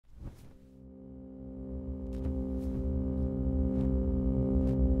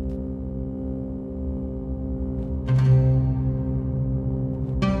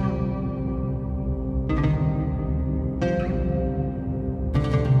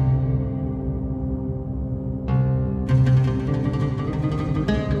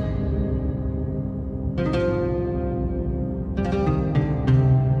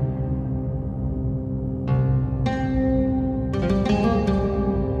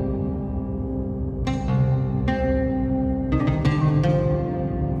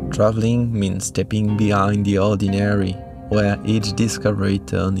Traveling means stepping behind the ordinary, where each discovery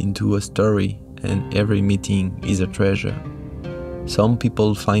turns into a story and every meeting is a treasure. Some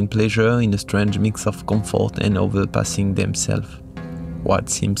people find pleasure in a strange mix of comfort and overpassing themselves. What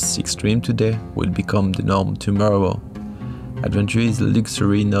seems extreme today will become the norm tomorrow. Adventure is a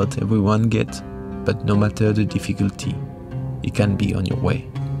luxury not everyone gets, but no matter the difficulty, you can be on your way.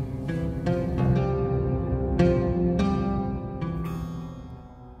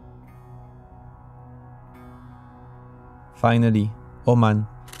 Finally, Oman.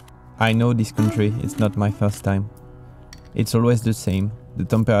 I know this country, it's not my first time. It's always the same, the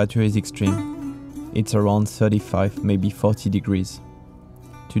temperature is extreme. It's around 35, maybe 40 degrees.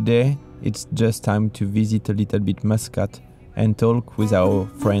 Today, it's just time to visit a little bit Muscat and talk with our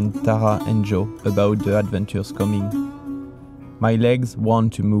friend Tara and Joe about the adventures coming. My legs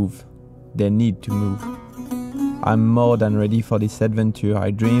want to move, they need to move. I'm more than ready for this adventure,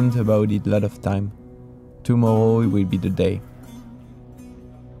 I dreamed about it a lot of time. Tomorrow will be the day.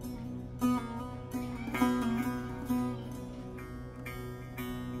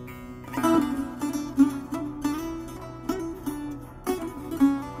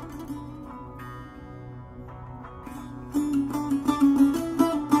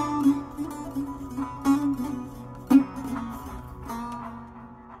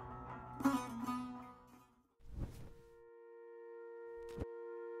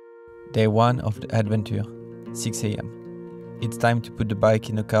 Day 1 of the adventure, 6 AM. It's time to put the bike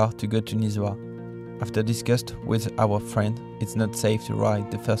in a car to go to Nizwa. After discussed with our friend, it's not safe to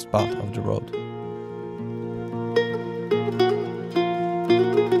ride the first part of the road.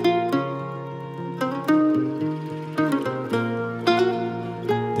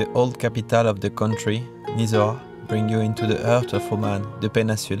 The old capital of the country, Nizwa, brings you into the heart of Oman, the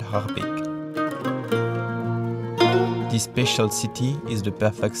Peninsula Arabic. This special city is the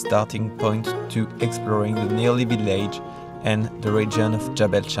perfect starting point to exploring the nearby village and the region of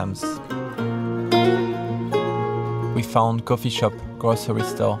Jabel Shams. We found coffee shop, grocery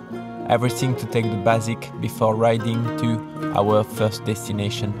store, everything to take the basic before riding to our first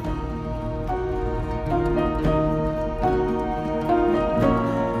destination.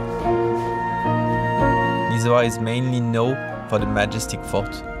 Nizwa is mainly known for the majestic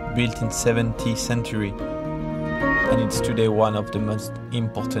fort, built in 17th century. And it's today one of the most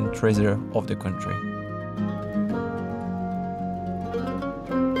important treasures of the country.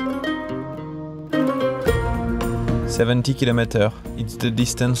 "70 kilometers, it's the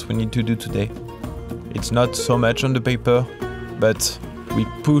distance we need to do today. It's not so much on the paper, but we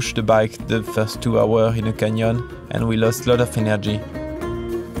pushed the bike the first 2 hours in a canyon and we lost a lot of energy.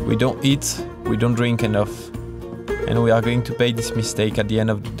 We don't eat, we don't drink enough, and we are going to pay this mistake at the end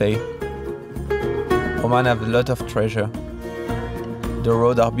of the day. Oman have a lot of treasure. The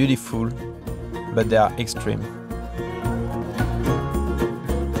roads are beautiful, but they are extreme.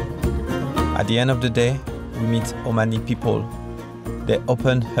 At the end of the day, we meet Omani people. They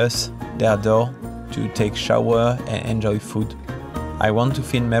open us their door to take shower and enjoy food. I want to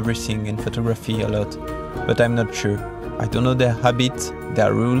film everything and photography a lot, but I'm not sure. I don't know their habits,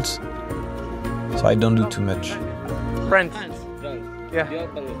 their rules, so I don't do too much. Friends? Yeah.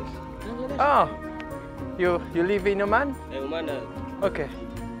 Oh, you live in Oman? Oman. Okay.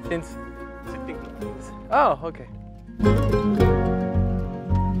 Since? Oh, okay.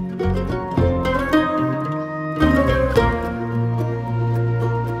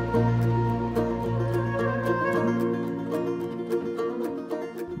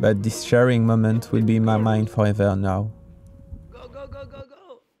 But this sharing moment will be in my mind forever now. Go, go, go, go,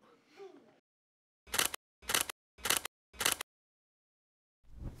 go!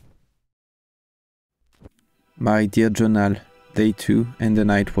 My dear journal, day 2 and the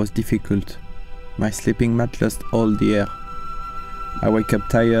night was difficult. My sleeping mat lost all the air. I wake up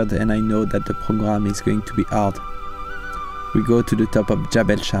tired and I know that the program is going to be hard. We go to the top of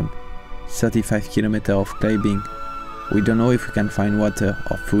Jabel Shams, 35 kilometers of climbing. We don't know if we can find water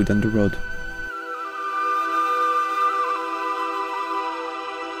or food on the road.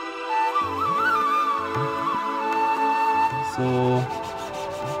 So,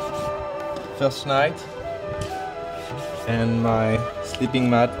 first night, and my sleeping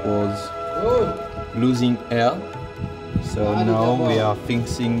mat was losing air. So now we are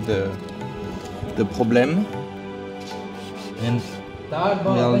fixing the problem, and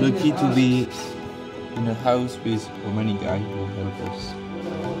we are lucky to be in a house with Omani guy who help us.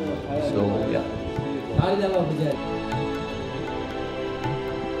 So yeah.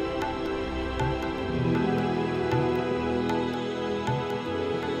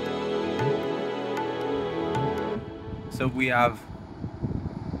 So we have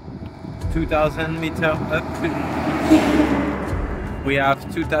 2,000 meter up. We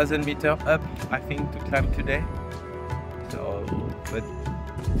have 2,000 meter up, I think, to climb today. So, but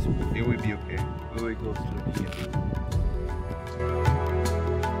it will be okay. We will go slowly here.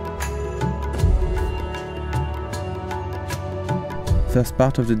 First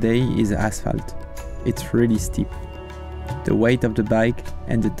part of the day is asphalt. It's really steep. The weight of the bike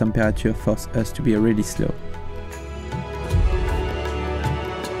and the temperature force us to be really slow.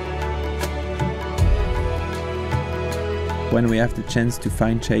 When we have the chance to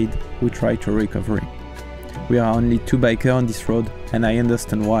find shade, we try to recover. We are only 2 bikers on this road and I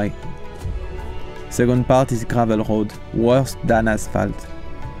understand why. Second part is gravel road, worse than asphalt.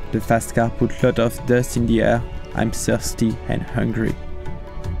 The fast car put lot of dust in the air. I'm thirsty and hungry.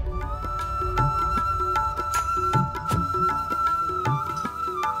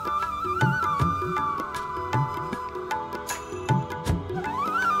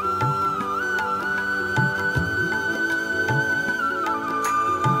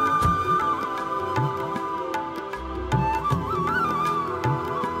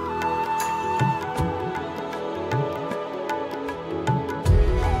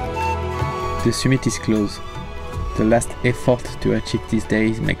 The summit is close. The last effort to achieve these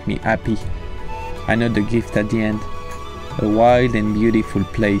days make me happy. I know the gift at the end. A wild and beautiful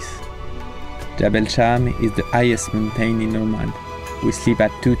place. Jabel Shams is the highest mountain in Oman. We sleep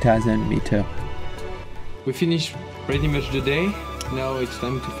at 2,000 meters. We finished pretty much the day. Now it's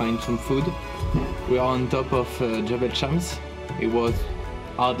time to find some food. We are on top of Jabel Shams. It was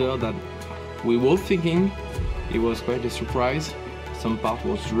harder than we were thinking. It was quite a surprise. Some part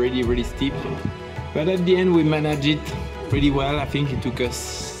was really steep, but at the end we managed it pretty well. I think it took us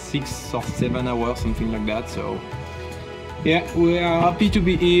 6 or 7 hours, something like that. So yeah, we are happy to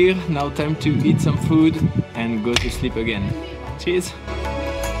be here. Now time to eat some food and go to sleep again. Cheers!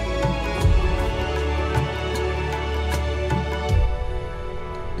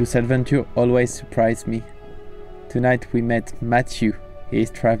 This adventure always surprised me. Tonight we met Matthew. He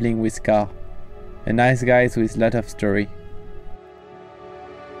is traveling with car. A nice guy with lot of story.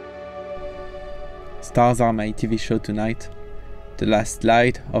 Stars are my TV show tonight. The last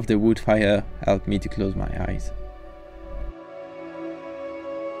light of the wood fire helped me to close my eyes.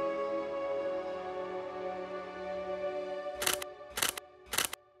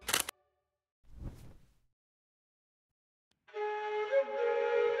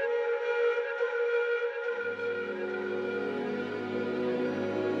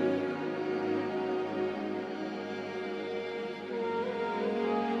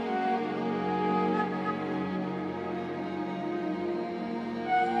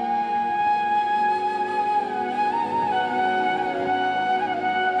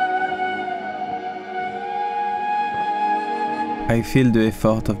 I feel the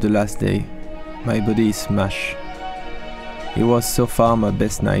effort of the last day. My body is smashed. It was so far my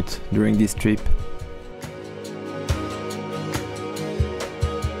best night during this trip.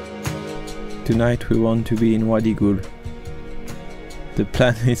 Tonight we want to be in Wadi Gul. The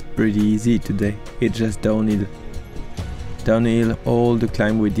plan is pretty easy today. It's just downhill. Downhill all the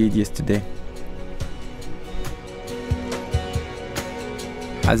climb we did yesterday.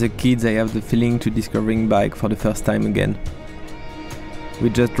 As a kid I have the feeling to discovering bike for the first time again. We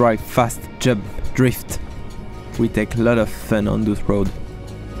just drive fast, jump, drift. We take a lot of fun on this road.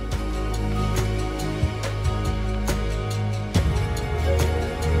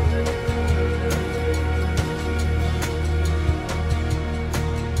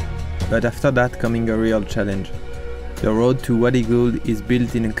 But after that coming a real challenge. The road to Wadi Gul is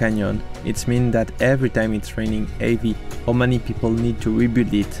built in a canyon. It means that every time it's raining heavy, Omani people need to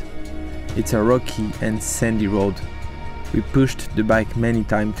rebuild it. It's a rocky and sandy road. We pushed the bike many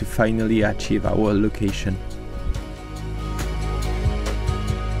times to finally achieve our location.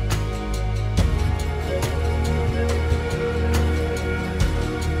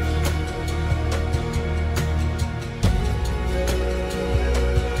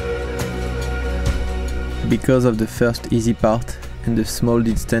 Because of the first easy part and the small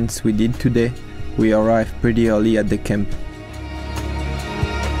distance we did today, we arrived pretty early at the camp.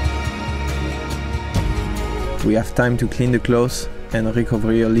 We have time to clean the clothes and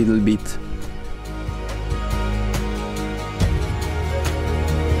recover a little bit.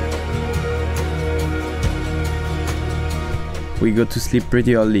 We go to sleep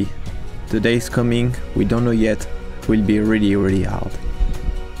pretty early. The day is coming, we don't know yet, will be really hard.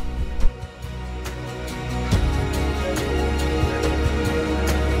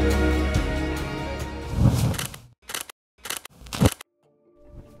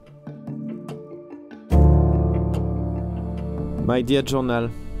 My dear journal,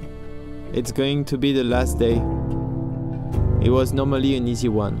 It's going to be the last day. It was normally an easy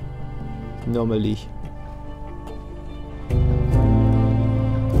one. Normally.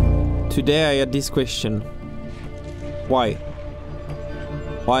 Today I had this question. Why?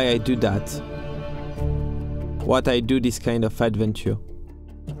 Why I do that? What I do this kind of adventure?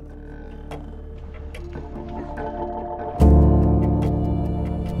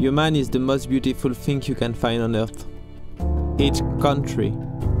 Oman is the most beautiful thing you can find on earth. Each country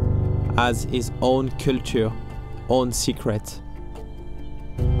has its own culture, own secret.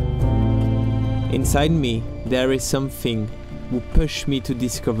 Inside me, there is something who pushed me to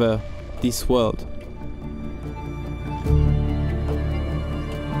discover this world.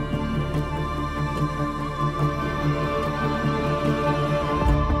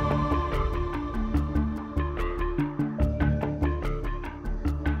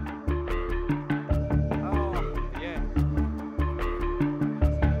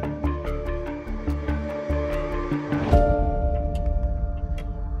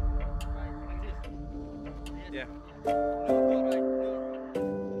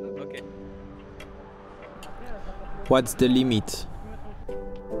 What's the limit?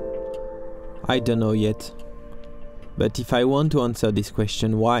 I don't know yet. But if I want to answer this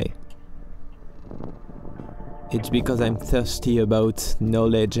question, why? It's because I'm thirsty about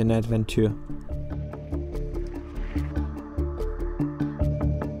knowledge and adventure.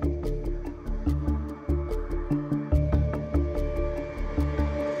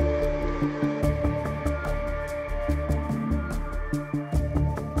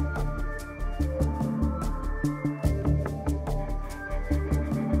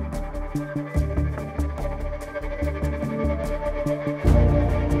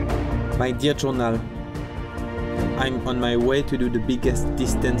 My dear journal, I'm on my way to do the biggest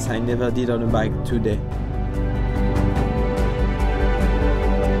distance I never did on a bike today.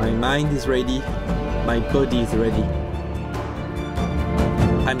 My mind is ready, my body is ready.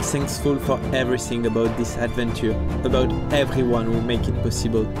 I'm thankful for everything about this adventure, about everyone who make it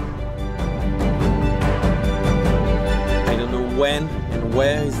possible. I don't know when and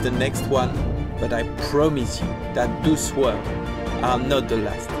where is the next one, but I promise you that those words are not the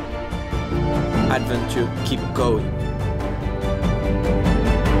last. Adventure keep going.